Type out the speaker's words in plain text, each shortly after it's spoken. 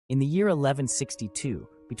In the year 1162,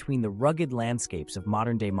 between the rugged landscapes of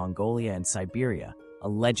modern-day Mongolia and Siberia, a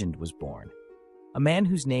legend was born. A man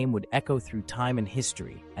whose name would echo through time and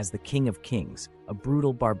history as the King of Kings, a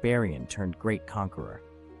brutal barbarian turned great conqueror.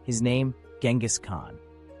 His name, Genghis Khan.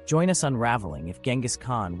 Join us unraveling if Genghis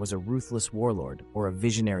Khan was a ruthless warlord or a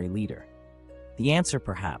visionary leader. The answer,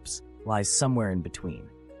 perhaps, lies somewhere in between.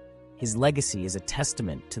 His legacy is a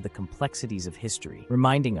testament to the complexities of history,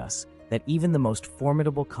 reminding us that even the most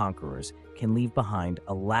formidable conquerors can leave behind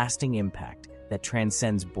a lasting impact that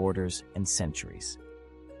transcends borders and centuries.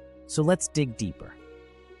 So let's dig deeper.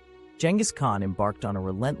 Genghis Khan embarked on a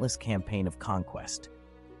relentless campaign of conquest.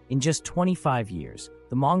 In just 25 years,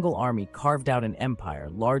 the Mongol army carved out an empire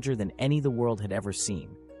larger than any the world had ever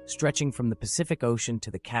seen, stretching from the Pacific Ocean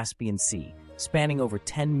to the Caspian Sea, spanning over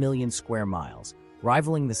 10 million square miles,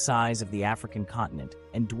 rivaling the size of the African continent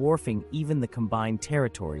and dwarfing even the combined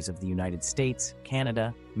territories of the United States,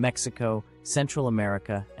 Canada, Mexico, Central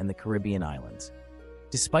America, and the Caribbean islands.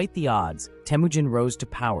 Despite the odds, Temujin rose to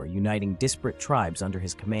power, uniting disparate tribes under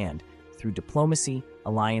his command through diplomacy,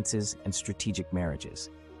 alliances, and strategic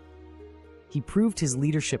marriages. He proved his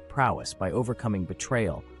leadership prowess by overcoming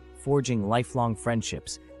betrayal, forging lifelong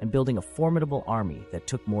friendships, and building a formidable army that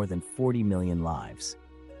took more than 40 million lives.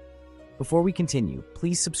 Before we continue,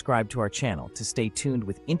 please subscribe to our channel to stay tuned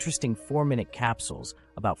with interesting 4-minute capsules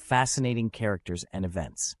about fascinating characters and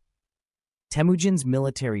events. Temujin's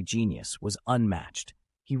military genius was unmatched.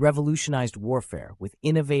 He revolutionized warfare with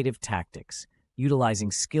innovative tactics,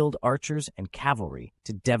 utilizing skilled archers and cavalry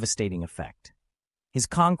to devastating effect. His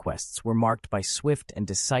conquests were marked by swift and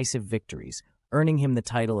decisive victories, earning him the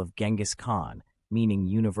title of Genghis Khan, meaning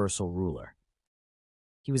universal ruler.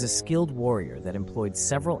 He was a skilled warrior that employed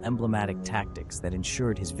several emblematic tactics that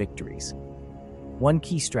ensured his victories. One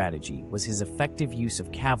key strategy was his effective use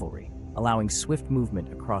of cavalry, allowing swift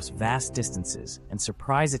movement across vast distances and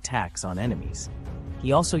surprise attacks on enemies.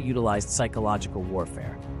 He also utilized psychological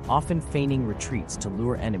warfare, often feigning retreats to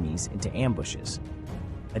lure enemies into ambushes.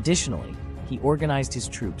 Additionally, he organized his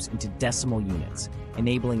troops into decimal units,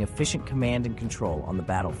 enabling efficient command and control on the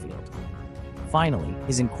battlefield. Finally,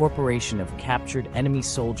 his incorporation of captured enemy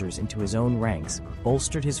soldiers into his own ranks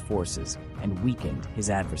bolstered his forces and weakened his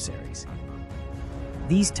adversaries.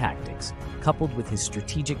 These tactics, coupled with his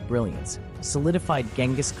strategic brilliance, solidified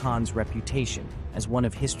Genghis Khan's reputation as one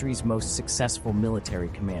of history's most successful military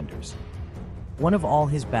commanders. One of all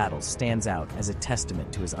his battles stands out as a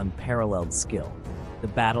testament to his unparalleled skill: the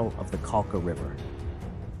Battle of the Khalkha River.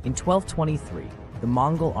 In 1223, the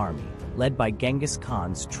Mongol army, led by Genghis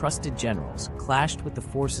Khan's trusted generals, clashed with the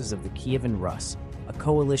forces of the Kievan Rus, a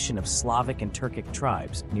coalition of Slavic and Turkic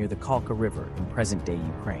tribes near the Khalkha River in present-day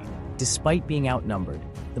Ukraine. Despite being outnumbered,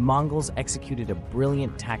 the Mongols executed a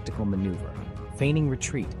brilliant tactical maneuver, feigning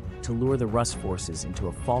retreat to lure the Rus forces into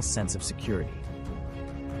a false sense of security.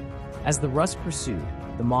 As the Rus pursued,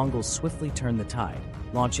 the Mongols swiftly turned the tide,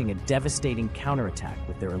 launching a devastating counterattack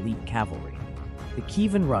with their elite cavalry. The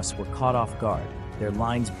Kievan Rus were caught off guard, their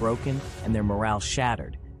lines broken and their morale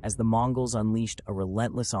shattered as the Mongols unleashed a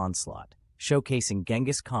relentless onslaught, showcasing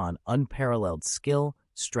Genghis Khan's unparalleled skill,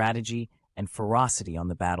 strategy, and ferocity on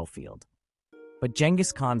the battlefield. But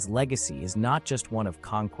Genghis Khan's legacy is not just one of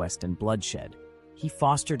conquest and bloodshed. He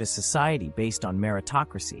fostered a society based on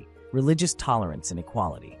meritocracy, religious tolerance, and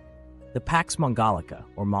equality. The Pax Mongolica,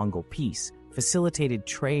 or Mongol peace, facilitated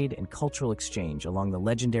trade and cultural exchange along the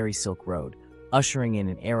legendary Silk Road, ushering in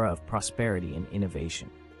an era of prosperity and innovation.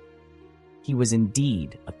 He was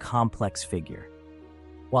indeed a complex figure.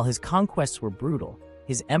 While his conquests were brutal,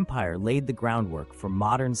 his empire laid the groundwork for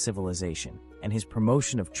modern civilization, and his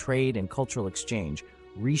promotion of trade and cultural exchange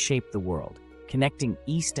reshaped the world, connecting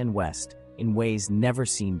East and West in ways never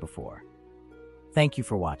seen before. Thank you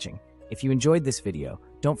for watching. If you enjoyed this video,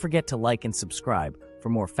 don't forget to like and subscribe for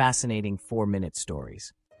more fascinating 4-minute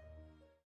stories.